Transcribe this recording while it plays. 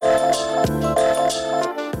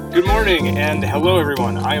Good morning and hello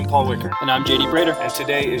everyone. I am Paul Wicker. And I'm JD Brader. And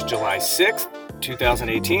today is July 6th,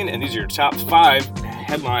 2018, and these are your top 5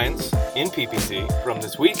 headlines in PPC from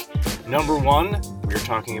this week. Number 1, we're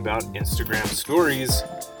talking about Instagram stories,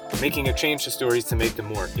 making a change to stories to make them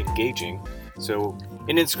more engaging. So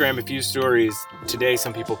in Instagram, a few stories today,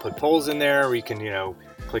 some people put polls in there where you can,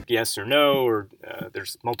 click yes or no, or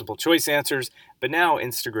there's multiple choice answers. But now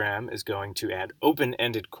Instagram is going to add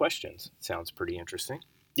open-ended questions. Sounds pretty interesting.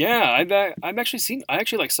 Yeah, I've actually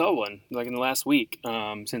saw one in the last week.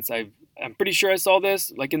 Since I'm pretty sure I saw this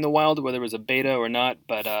in the wild, whether it was a beta or not.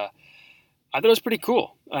 But I thought it was pretty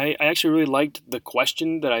cool. I actually really liked the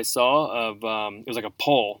question that I saw of it was like a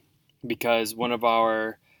poll because one of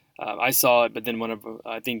our I saw it, but then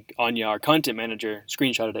I think Anya, our content manager,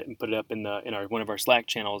 screenshotted it and put it up in one of our Slack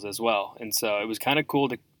channels as well. And so it was kind of cool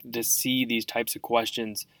to see these types of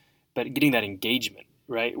questions, but getting that engagement.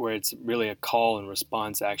 Right, where it's really a call and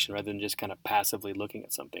response action rather than just kind of passively looking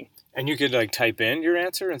at something. And you could type in your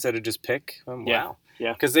answer instead of just pick. Wow.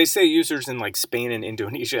 Yeah. Because they say users in Spain and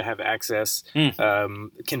Indonesia have access,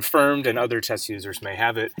 confirmed, and other test users may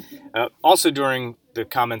have it. Also, during the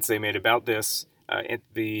comments they made about this, I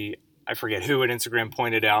forget who at Instagram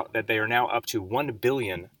pointed out that they are now up to 1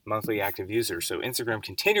 billion monthly active users. So Instagram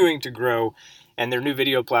continuing to grow, and their new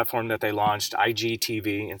video platform that they launched,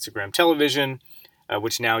 IGTV, Instagram Television,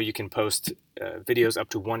 which now you can post videos up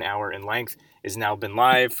to 1 hour in length, has now been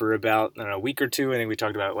live for about a week or two. I think we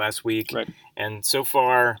talked about it last week. Right. And so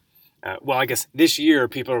far, I guess this year,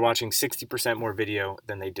 people are watching 60% more video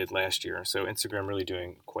than they did last year. So Instagram really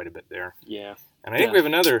doing quite a bit there. Yeah. And I think we have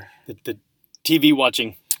another... The TV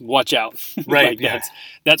watching, watch out. Right.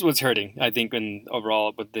 That's what's hurting, I think,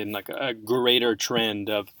 overall, but then a greater trend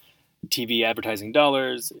of TV advertising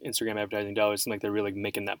dollars, Instagram advertising dollars, seem like they're really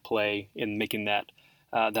making that play and making that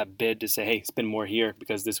bid to say, hey, spend more here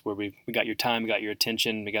because this is where we got your time, we got your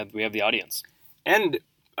attention, we have the audience. And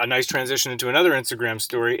a nice transition into another Instagram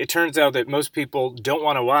story. It turns out that most people don't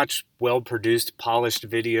want to watch well-produced, polished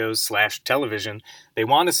videos / television. They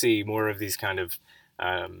want to see more of these kind of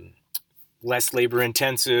less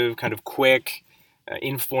labor-intensive, kind of quick,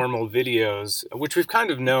 informal videos, which we've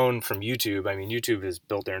kind of known from YouTube. I mean, YouTube has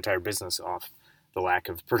built their entire business off the lack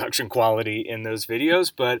of production quality in those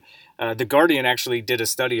videos, but The Guardian actually did a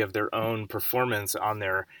study of their own performance on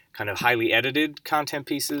their kind of highly edited content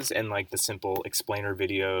pieces and the simple explainer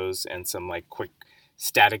videos and some quick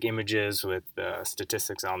static images with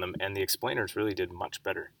statistics on them, and the explainers really did much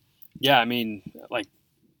better. Yeah, I mean,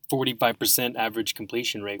 45% average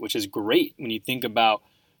completion rate, which is great when you think about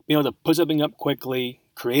being able to put something up quickly,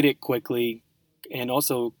 create it quickly, and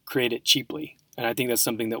also create it cheaply. And I think that's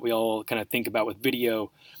something that we all kind of think about with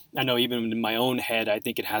video. I know even in my own head, I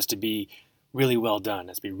think it has to be really well done. It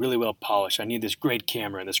has to be really well polished. I need this great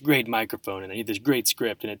camera and this great microphone and I need this great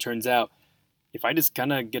script. And it turns out if I just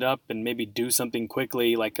kind of get up and maybe do something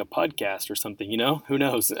quickly like a podcast or something, who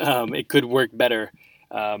knows? It could work better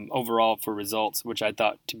overall for results, which I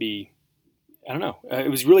thought to be, I don't know. It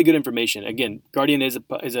was really good information. Again, Guardian is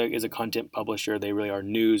a content publisher. They really are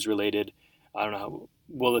news related. I don't know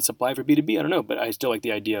will this apply for B2B? I don't know, but I still like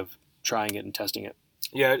the idea of trying it and testing it.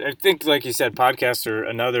 Yeah, I think, like you said, podcasts are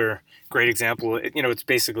another great example. It's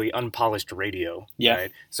basically unpolished radio. Yeah.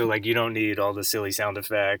 Right? So, you don't need all the silly sound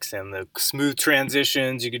effects and the smooth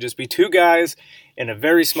transitions. You could just be two guys in a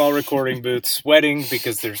very small recording booth sweating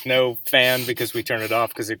because there's no fan because we turn it off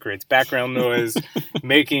because it creates background noise,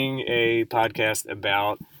 making a podcast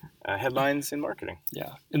about headlines in marketing.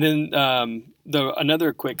 Yeah. And then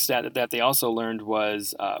another quick stat that they also learned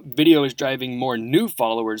was video is driving more new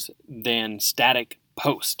followers than static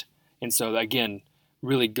post. And so, again,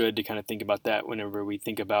 really good to kind of think about that whenever we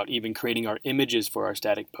think about even creating our images for our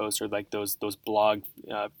static posts or those blog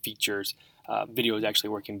features. Video is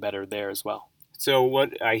actually working better there as well. So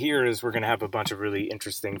what I hear is we're going to have a bunch of really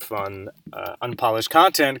interesting, fun, unpolished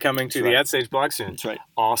content coming to the AdStage blog soon. That's right.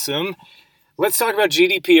 Awesome. Let's talk about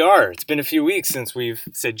GDPR. It's been a few weeks since we've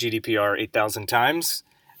said GDPR 8,000 times.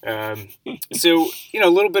 So, a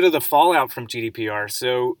little bit of the fallout from GDPR.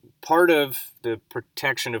 So part of the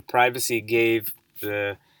protection of privacy gave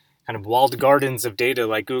the kind of walled gardens of data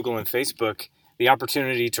like Google and Facebook the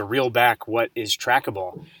opportunity to reel back what is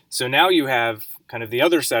trackable. So now you have kind of the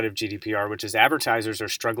other side of GDPR, which is advertisers are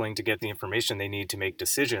struggling to get the information they need to make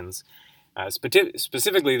decisions.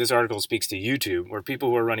 Specifically, this article speaks to YouTube, where people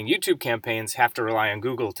who are running YouTube campaigns have to rely on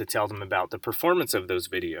Google to tell them about the performance of those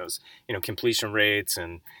videos, completion rates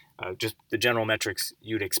and just the general metrics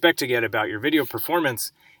you'd expect to get about your video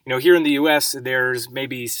performance. Here in the US, there's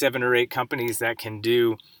maybe 7 or 8 companies that can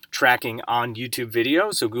do tracking on YouTube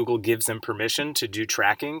video. So Google gives them permission to do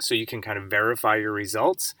tracking so you can kind of verify your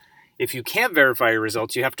results. If you can't verify your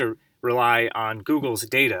results, you have to rely on Google's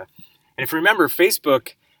data. And if you remember,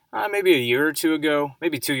 Facebook, maybe a year or two ago,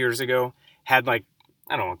 maybe 2 years ago, had like,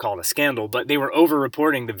 I don't want to call it a scandal, but they were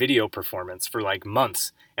over-reporting the video performance for like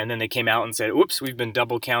months. And then they came out and said, oops, we've been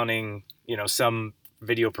double counting, some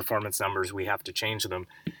video performance numbers. We have to change them.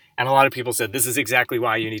 And a lot of people said, this is exactly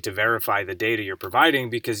why you need to verify the data you're providing,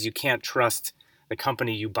 because you can't trust the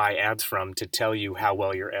company you buy ads from to tell you how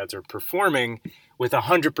well your ads are performing with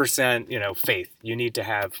 100%, faith. You need to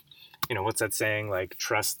have, what's that saying? Like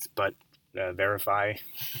trust, but verify.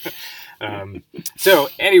 So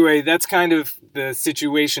anyway, that's kind of the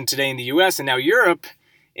situation today in the US. And now Europe,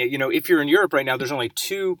 if you're in Europe right now, there's only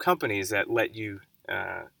 2 companies that let you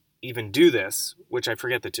even do this, which I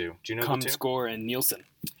forget the 2. Do you know the 2? Comscore and Nielsen.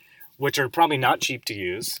 Which are probably not cheap to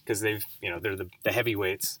use because they're the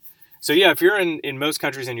heavyweights. So yeah, if you're in most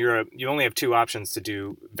countries in Europe, you only have 2 options to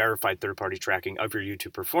do verified third-party tracking of your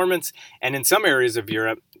YouTube performance. And in some areas of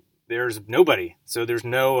Europe, there's nobody. So there's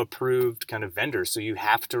no approved kind of vendor. So you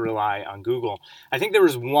have to rely on Google. I think there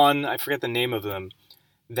was one, I forget the name of them,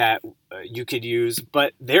 that you could use,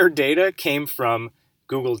 but their data came from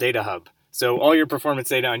Google Data Hub. So all your performance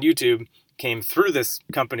data on YouTube came through this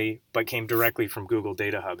company, but came directly from Google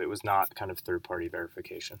Data Hub. It was not kind of third-party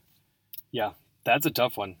verification. Yeah, that's a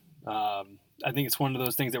tough one. I think it's one of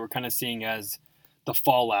those things that we're kind of seeing as the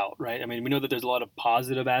fallout, right? I mean, we know that there's a lot of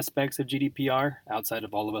positive aspects of GDPR outside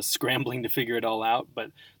of all of us scrambling to figure it all out,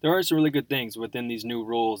 but there are some really good things within these new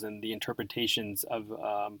rules and the interpretations of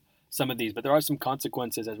some of these, but there are some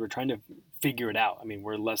consequences as we're trying to figure it out. I mean,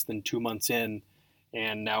 we're less than 2 months in,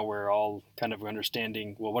 and now we're all kind of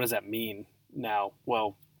understanding, well, what does that mean now?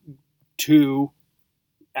 Well, 2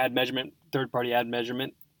 third-party ad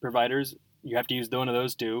measurement providers, you have to use one of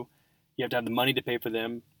those 2. You have to have the money to pay for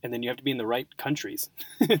them, and then you have to be in the right countries.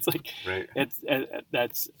 It's like, right.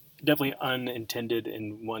 That's definitely unintended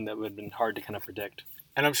and one that would have been hard to kind of predict.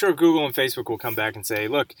 And I'm sure Google and Facebook will come back and say,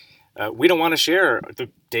 look, we don't want to share the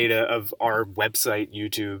data of our website,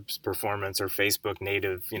 YouTube's performance, or Facebook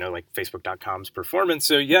native, like Facebook.com's performance.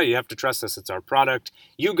 So yeah, you have to trust us. It's our product.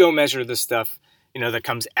 You go measure the stuff, that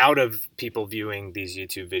comes out of people viewing these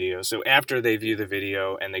YouTube videos. So after they view the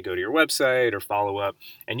video and they go to your website or follow up,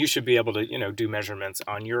 and you should be able to, do measurements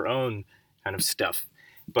on your own kind of stuff.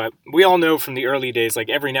 But we all know from the early days, like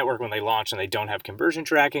every network when they launch and they don't have conversion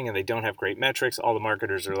tracking and they don't have great metrics, all the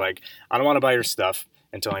marketers are like, I don't want to buy your stuff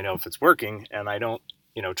until I know if it's working, and I don't,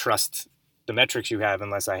 trust the metrics you have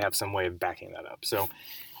unless I have some way of backing that up. So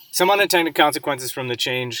some unintended consequences from the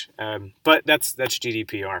change, but that's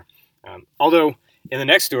GDPR. Although in the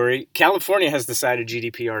next story, California has decided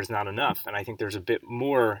GDPR is not enough, and I think there's a bit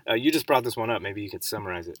more. You just brought this one up. Maybe you could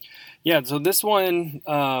summarize it. Yeah, so this one,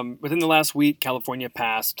 within the last week, California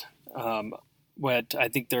passed what I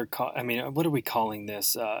think what are we calling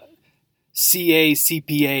this?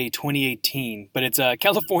 CACPA 2018, but it's a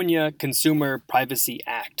California Consumer Privacy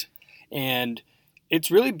Act. And it's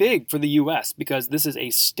really big for the U.S. because this is a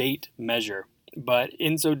state measure. But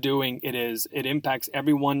in so doing, it impacts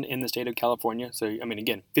everyone in the state of California. So,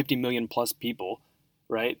 again, 50 million plus people,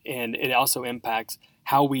 right? And it also impacts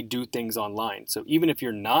how we do things online. So even if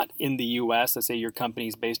you're not in the U.S., let's say your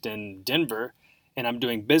company's based in Denver, and I'm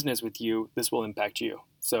doing business with you, this will impact you.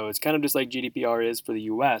 So it's kind of just like GDPR is for the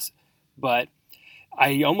U.S., but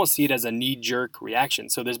I almost see it as a knee-jerk reaction.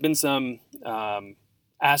 So there's been some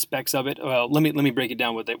aspects of it. Well, let me break it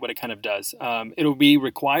down what it kind of does. It'll be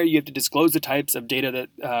required. You have to disclose the types of data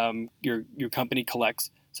that your company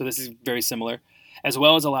collects. So this is very similar, as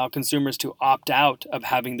well as allow consumers to opt out of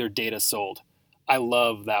having their data sold. I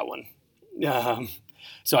love that one.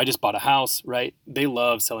 So I just bought a house, right? They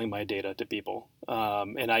love selling my data to people,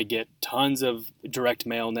 and I get tons of direct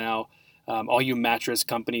mail now. All you mattress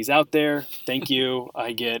companies out there, thank you.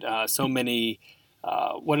 I get so many.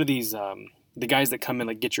 What are these? The guys that come in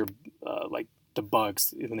get your the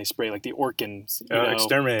bugs when they spray the Orkins.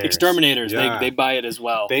 Exterminators. Yeah. They buy it as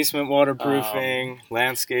well. Basement waterproofing,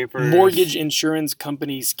 landscapers, mortgage insurance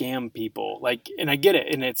companies scam people. And I get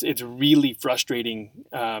it, and it's really frustrating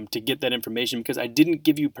to get that information because I didn't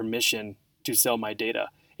give you permission to sell my data.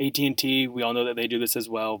 AT&T, we all know that they do this as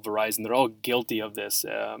well. Verizon, they're all guilty of this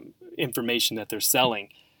information that they're selling.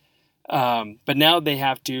 But now they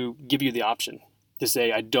have to give you the option to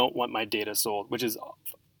say, I don't want my data sold,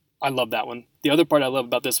 I love that one. The other part I love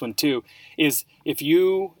about this one too is if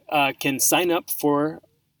you can sign up for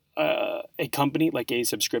a company like a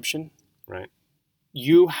subscription, right?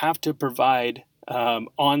 You have to provide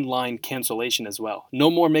online cancellation as well. No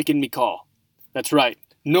more making me call. That's right.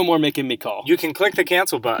 No more making me call. You can click the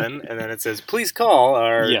cancel button, and then it says, please call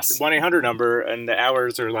our Yes. 1-800 number, and the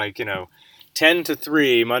hours are like, 10 to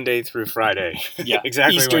 3, Monday through Friday. Yeah,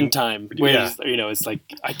 exactly. Eastern time. Whereas, it's like,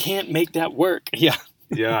 I can't make that work. Yeah.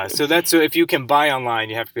 Yeah, so if you can buy online,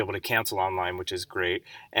 you have to be able to cancel online, which is great.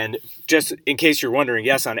 And just in case you're wondering,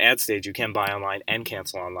 yes, on AdStage you can buy online and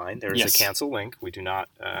cancel online. There is a cancel link. We do not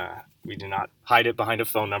hide it behind a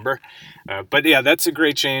phone number. But yeah, that's a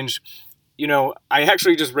great change. I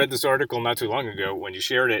actually just read this article not too long ago when you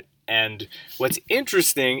shared it. And what's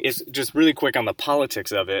interesting is, just really quick on the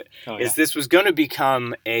politics of it, is this was going to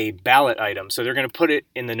become a ballot item. So they're going to put it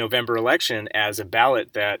in the November election as a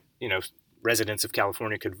ballot that, residents of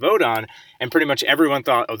California could vote on, and pretty much everyone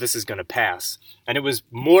thought, oh, this is going to pass. And it was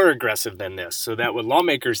more aggressive than this. So that what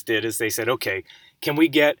lawmakers did is they said, okay, can we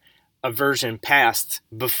get a version passed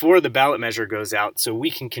before the ballot measure goes out so we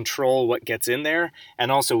can control what gets in there,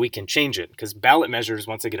 and also we can change it? Because ballot measures,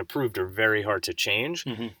 once they get approved, are very hard to change.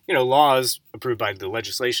 Mm-hmm. Laws approved by the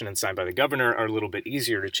legislation and signed by the governor are a little bit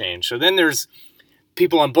easier to change. So then there's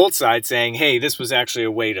people on both sides saying, hey, this was actually a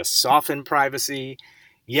way to soften privacy.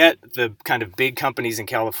 Yet the kind of big companies in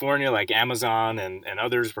California like Amazon and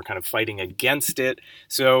others were kind of fighting against it.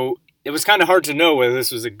 So it was kind of hard to know whether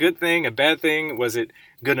this was a good thing, a bad thing. Was it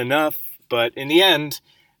good enough? But in the end,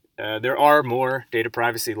 there are more data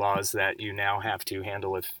privacy laws that you now have to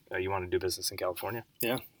handle if you want to do business in California.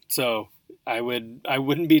 Yeah. So I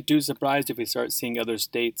wouldn't be too surprised if we start seeing other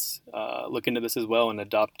states look into this as well and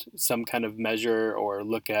adopt some kind of measure or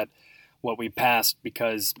look at what we passed,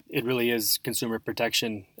 because it really is consumer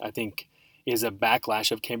protection. I think is a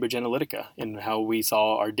backlash of Cambridge Analytica and how we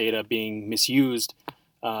saw our data being misused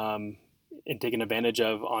and taken advantage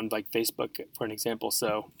of on like Facebook, for an example.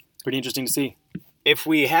 So pretty interesting to see. If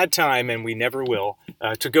we had time, and we never will,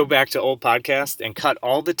 to go back to old podcast and cut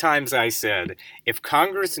all the times I said, if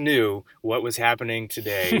Congress knew what was happening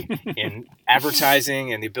today in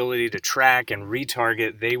advertising and the ability to track and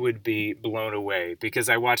retarget, they would be blown away. Because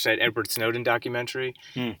I watched that Edward Snowden documentary,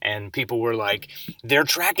 and people were like, they're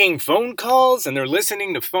tracking phone calls and they're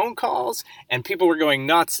listening to phone calls, and people were going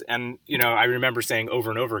nuts. And, I remember saying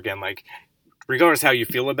over and over again, like, regardless how you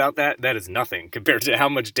feel about that, that is nothing compared to how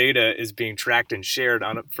much data is being tracked and shared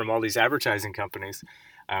from all these advertising companies.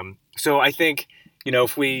 So I think,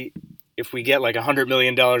 if we get like $100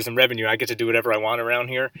 million in revenue, I get to do whatever I want around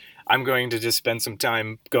here. I'm going to just spend some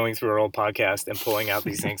time going through our old podcast and pulling out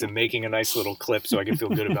these things and making a nice little clip so I can feel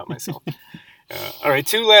good about myself. All right,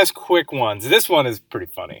 2 last quick ones. This one is pretty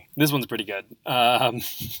funny. This one's pretty good.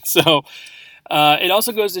 So it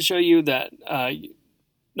also goes to show you that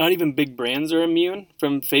not even big brands are immune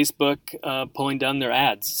from Facebook pulling down their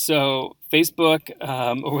ads. So Facebook,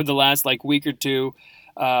 over the last week or two,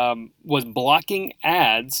 was blocking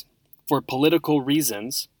ads for political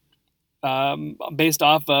reasons based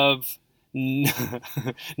off of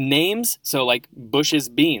names. So like Bush's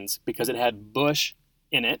Beans, because it had Bush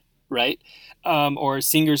in it, right? Or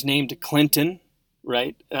singers named Clinton,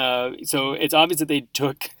 right? So it's obvious that they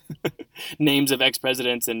took names of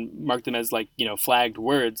ex-presidents and marked them as flagged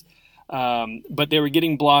words. But they were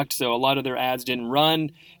getting blocked, so a lot of their ads didn't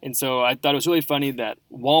run. And so I thought it was really funny that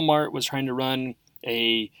Walmart was trying to run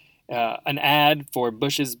an ad for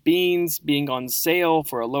Bush's Beans being on sale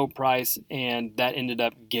for a low price, and that ended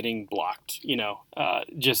up getting blocked.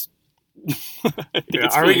 Just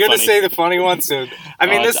Are we going to say the funny one? So, I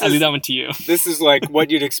mean, I'll leave that one to you. This is like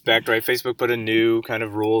what you'd expect, right? Facebook put a new kind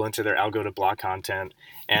of rule into their algo to block content.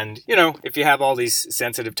 And, if you have all these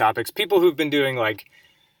sensitive topics, people who've been doing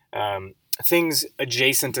things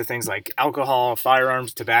adjacent to things like alcohol,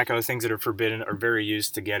 firearms, tobacco, things that are forbidden, are very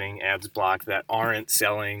used to getting ads blocked that aren't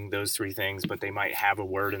selling those 3 things, but they might have a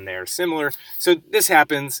word in there similar. So this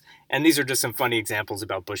happens, and these are just some funny examples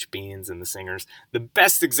about Bush Beans and the singers. The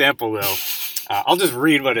best example, though, I'll just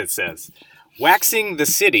read what it says. Waxing the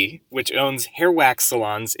City, which owns hair wax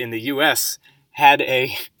salons in the U.S., had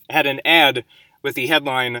an ad with the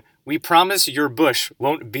headline, "We promise your Bush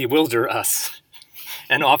won't bewilder us,"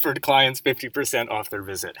 and offered clients 50% off their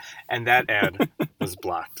visit. And that ad was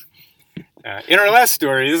blocked. In our last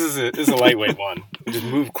story, this is a lightweight one. Just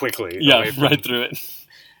move quickly. Yeah, right through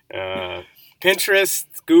it. Pinterest,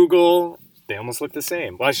 Google, they almost look the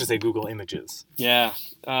same. Well, I should say Google Images. Yeah.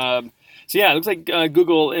 So yeah, it looks like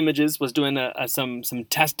Google Images was doing some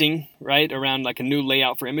testing, right, around a new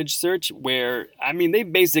layout for image search where, they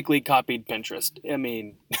basically copied Pinterest.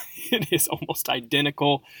 It is almost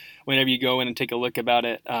identical whenever you go in and take a look about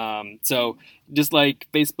it. So just like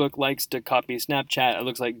Facebook likes to copy Snapchat, it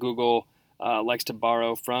looks like Google likes to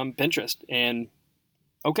borrow from Pinterest. And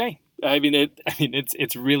okay,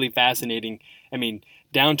 it's really fascinating.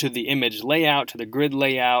 down to the image layout, to the grid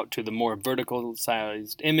layout, to the more vertical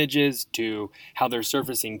sized images, to how they're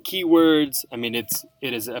surfacing keywords. I mean, it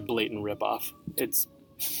is a blatant ripoff. It's,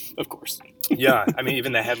 of course. Yeah, I mean,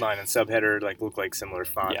 even the headline and subheader look like similar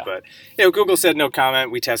font. Yeah. But Google said no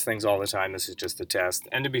comment. We test things all the time. This is just a test.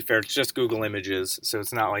 And to be fair, it's just Google Images, so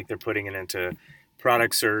it's not like they're putting it into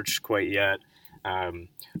product search quite yet.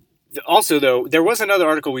 Also, though, there was another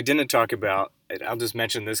article we didn't talk about. I'll just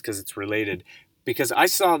mention this because it's related. Because I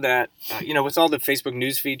saw that, with all the Facebook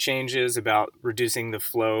newsfeed changes about reducing the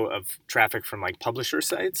flow of traffic from publisher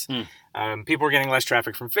sites, people were getting less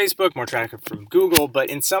traffic from Facebook, more traffic from Google. But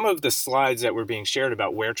in some of the slides that were being shared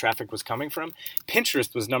about where traffic was coming from,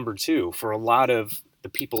 Pinterest was number 2 for a lot of the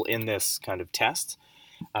people in this kind of test.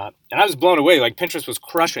 And I was blown away. Pinterest was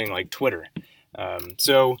crushing Twitter.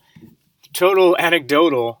 So total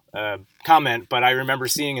anecdotal comment, but I remember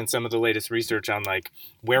seeing in some of the latest research on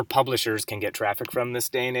where publishers can get traffic from this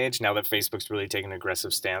day and age, now that Facebook's really taken an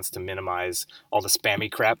aggressive stance to minimize all the spammy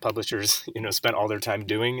crap publishers spent all their time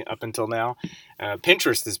doing up until now.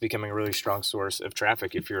 Pinterest is becoming a really strong source of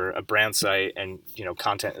traffic if you're a brand site and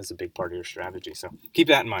content is a big part of your strategy. So keep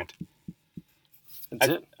that in mind.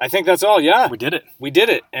 That's it. I think that's all. Yeah, We did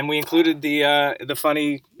it. And we included the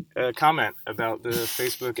funny comment about the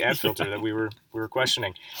Facebook ad filter that we were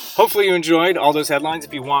questioning. Hopefully you enjoyed all those headlines.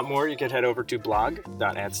 If you want more, you can head over to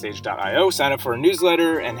blog.adstage.io, sign up for a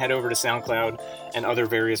newsletter, and head over to SoundCloud and other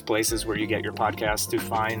various places where you get your podcasts to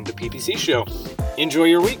find the PPC show. Enjoy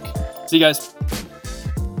your week. See you guys.